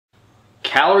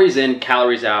Calories in,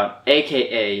 calories out,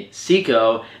 aka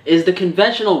CICO, is the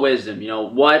conventional wisdom,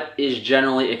 what is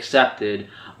generally accepted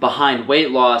behind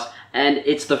weight loss, and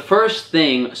it's the first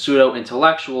thing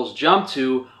pseudo-intellectuals jump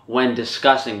to when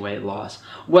discussing weight loss.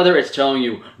 Whether it's telling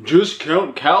you, just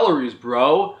count calories,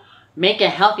 bro. Make a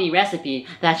healthy recipe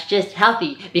that's just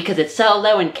healthy because it's so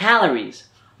low in calories.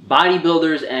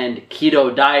 Bodybuilders and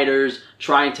keto dieters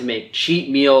trying to make cheat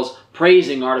meals,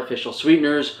 praising artificial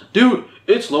sweeteners. Dude,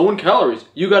 it's low in calories.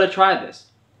 You gotta try this.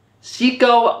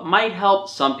 CICO might help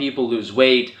some people lose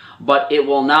weight, but it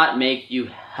will not make you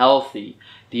healthy.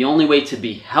 The only way to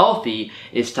be healthy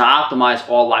is to optimize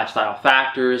all lifestyle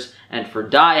factors, and for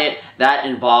diet, that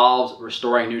involves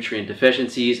restoring nutrient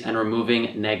deficiencies and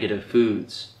removing negative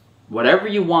foods. Whatever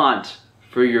you want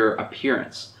for your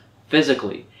appearance,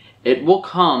 physically, it will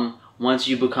come once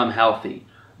you become healthy.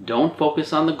 Don't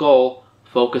focus on the goal,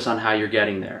 focus on how you're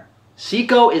getting there.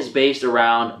 CICO is based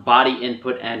around body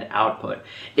input and output.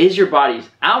 Is your body's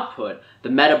output, the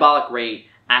metabolic rate,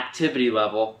 activity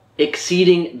level,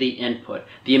 exceeding the input,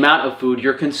 the amount of food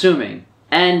you're consuming?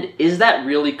 And is that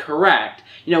really correct?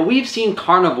 We've seen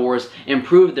carnivores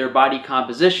improve their body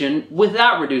composition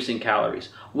without reducing calories,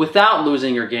 without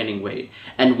losing or gaining weight.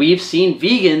 And we've seen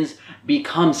vegans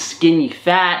become skinny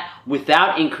fat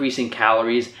without increasing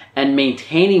calories and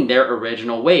maintaining their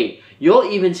original weight.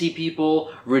 You'll even see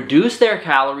people reduce their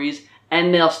calories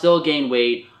and they'll still gain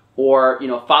weight, or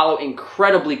follow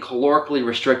incredibly calorically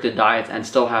restricted diets and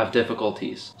still have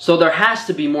difficulties. So there has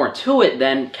to be more to it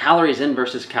than calories in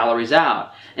versus calories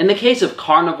out. In the case of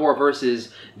carnivore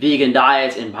versus vegan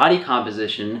diets and body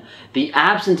composition, the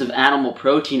absence of animal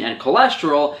protein and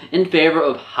cholesterol in favor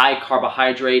of high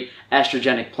carbohydrate,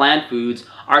 estrogenic plant foods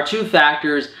are two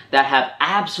factors that have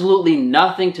absolutely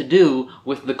nothing to do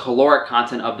with the caloric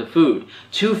content of the food.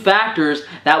 Two factors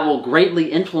that will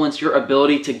greatly influence your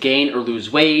ability to gain or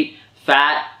lose weight,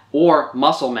 fat, or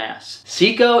muscle mass.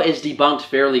 CICO is debunked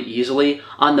fairly easily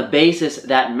on the basis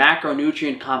that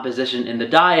macronutrient composition in the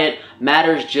diet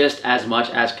matters just as much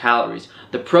as calories.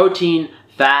 The protein,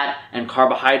 fat, and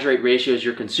carbohydrate ratios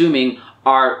you're consuming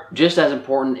are just as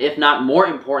important, if not more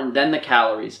important, than the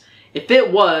calories. If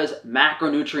it was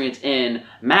macronutrients in,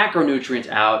 macronutrients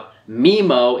out,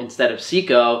 MIMO instead of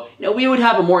CICO, we would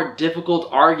have a more difficult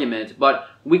argument, but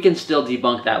we can still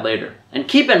debunk that later. And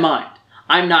keep in mind,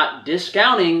 I'm not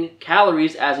discounting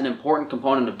calories as an important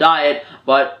component of diet,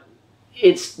 but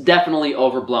it's definitely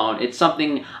overblown. It's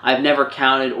something I've never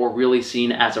counted or really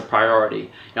seen as a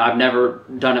priority. I've never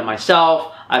done it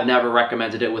myself. I've never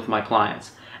recommended it with my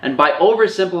clients. And by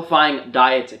oversimplifying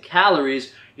diet to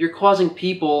calories, you're causing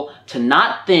people to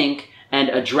not think and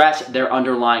address their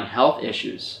underlying health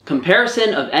issues.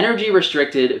 Comparison of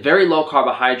energy-restricted, very low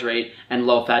carbohydrate and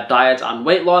low-fat diets on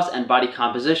weight loss and body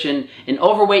composition in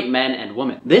overweight men and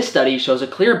women. This study shows a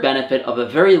clear benefit of a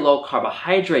very low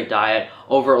carbohydrate diet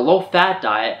over a low-fat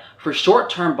diet for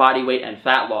short-term body weight and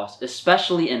fat loss,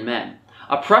 especially in men.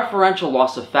 A preferential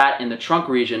loss of fat in the trunk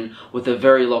region with a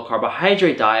very low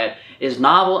carbohydrate diet is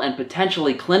novel and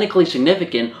potentially clinically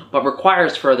significant, but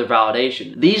requires further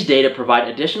validation. These data provide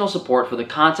additional support for the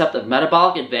concept of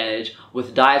metabolic advantage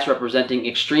with diets representing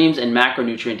extremes in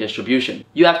macronutrient distribution.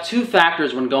 You have two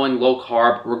factors when going low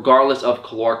carb regardless of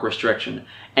caloric restriction: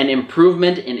 an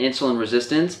improvement in insulin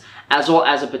resistance, as well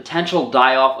as a potential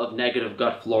die-off of negative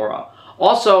gut flora.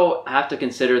 Also, have to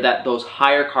consider that those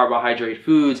higher carbohydrate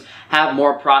foods have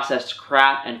more processed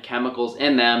crap and chemicals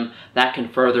in them that can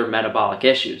further metabolic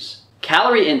issues.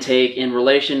 Calorie intake in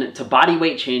relation to body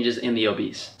weight changes in the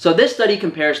obese. So this study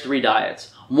compares three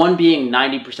diets, one being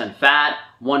 90% fat,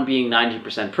 one being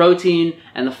 90% protein,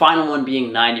 and the final one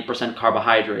being 90%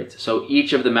 carbohydrates. So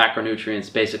each of the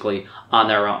macronutrients basically on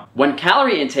their own. When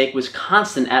calorie intake was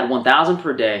constant at 1,000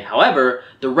 per day, however,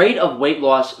 the rate of weight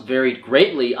loss varied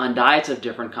greatly on diets of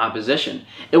different composition.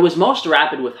 It was most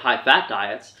rapid with high-fat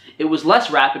diets, it was less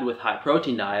rapid with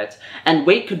high-protein diets, and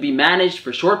weight could be managed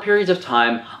for short periods of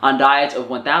time on diets of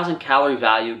 1,000 calorie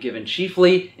value given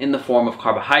chiefly in the form of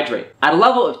carbohydrate. At a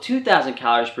level of 2,000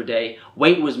 calories per day,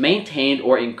 weight was maintained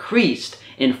or increased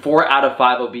in 4 out of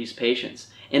 5 obese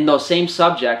patients. In those same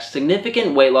subjects,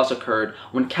 significant weight loss occurred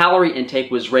when calorie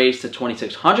intake was raised to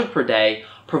 2,600 per day,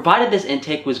 provided this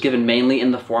intake was given mainly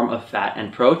in the form of fat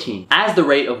and protein. As the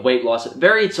rate of weight loss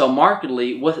varied so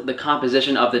markedly with the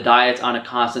composition of the diets on a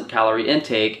constant calorie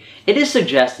intake, it is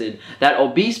suggested that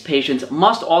obese patients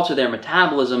must alter their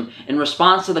metabolism in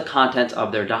response to the contents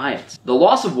of their diets. The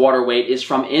loss of water weight is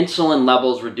from insulin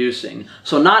levels reducing,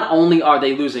 so not only are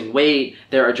they losing weight,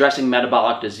 they're addressing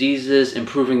metabolic diseases,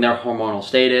 improving their hormonal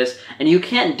status, and you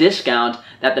can't discount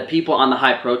that the people on the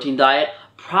high protein diet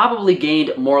probably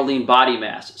gained more lean body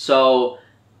mass. So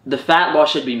the fat loss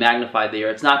should be magnified there.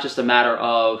 It's not just a matter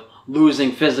of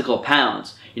losing physical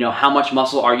pounds. You know, how much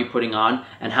muscle are you putting on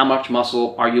and how much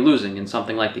muscle are you losing in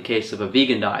something like the case of a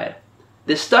vegan diet.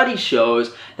 This study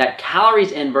shows that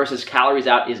calories in versus calories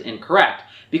out is incorrect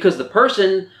because the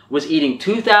person was eating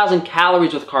 2,000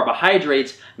 calories with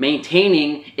carbohydrates,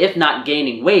 maintaining, if not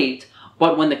gaining weight,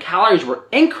 but when the calories were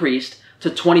increased to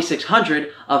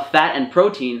 2,600 of fat and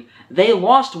protein, they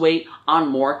lost weight on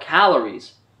more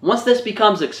calories. Once this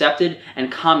becomes accepted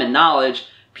and common knowledge,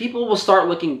 people will start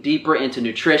looking deeper into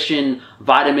nutrition,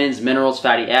 vitamins, minerals,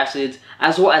 fatty acids,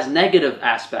 as well as negative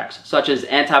aspects, such as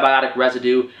antibiotic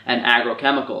residue and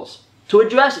agrochemicals. To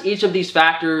address each of these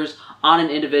factors on an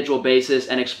individual basis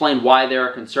and explain why they're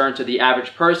a concern to the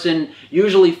average person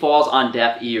usually falls on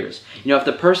deaf ears. You know, if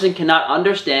the person cannot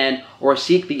understand or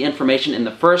seek the information in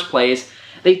the first place,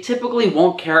 they typically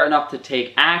won't care enough to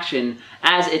take action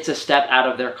as it's a step out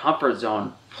of their comfort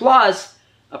zone. Plus,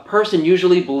 a person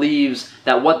usually believes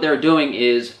that what they're doing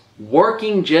is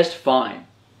working just fine.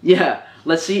 Yeah,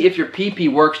 let's see if your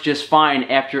PP works just fine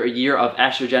after a year of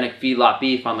estrogenic feedlot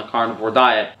beef on the carnivore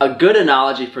diet. A good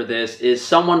analogy for this is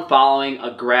someone following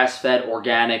a grass-fed,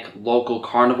 organic, local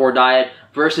carnivore diet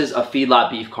versus a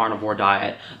feedlot beef carnivore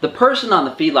diet. The person on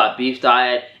the feedlot beef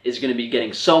diet is going to be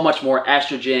getting so much more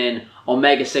estrogen,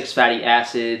 omega-6 fatty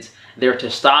acids, their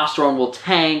testosterone will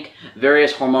tank,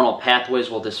 various hormonal pathways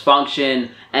will dysfunction,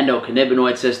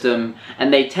 endocannabinoid system,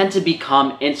 and they tend to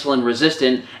become insulin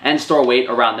resistant and store weight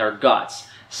around their guts,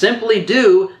 simply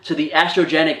due to the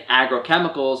estrogenic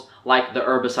agrochemicals like the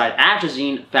herbicide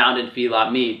atrazine found in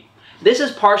feedlot meat. This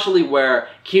is partially where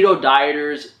keto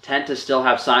dieters tend to still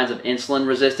have signs of insulin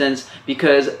resistance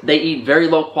because they eat very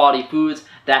low quality foods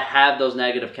that have those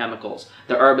negative chemicals.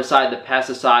 The herbicide, the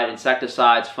pesticide,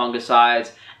 insecticides,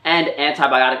 fungicides, and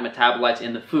antibiotic metabolites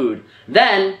in the food.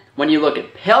 Then, when you look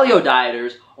at paleo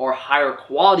dieters or higher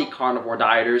quality carnivore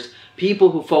dieters, people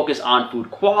who focus on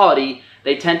food quality,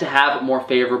 they tend to have more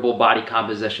favorable body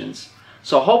compositions.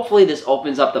 So hopefully this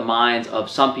opens up the minds of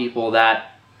some people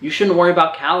that you shouldn't worry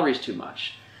about calories too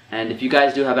much. And if you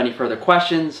guys do have any further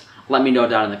questions, let me know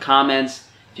down in the comments.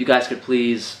 If you guys could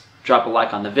please drop a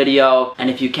like on the video, and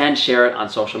if you can, share it on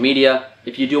social media.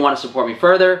 If you do want to support me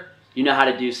further, you know how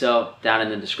to do so down in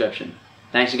the description.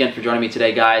 Thanks again for joining me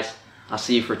today, guys. I'll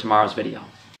see you for tomorrow's video.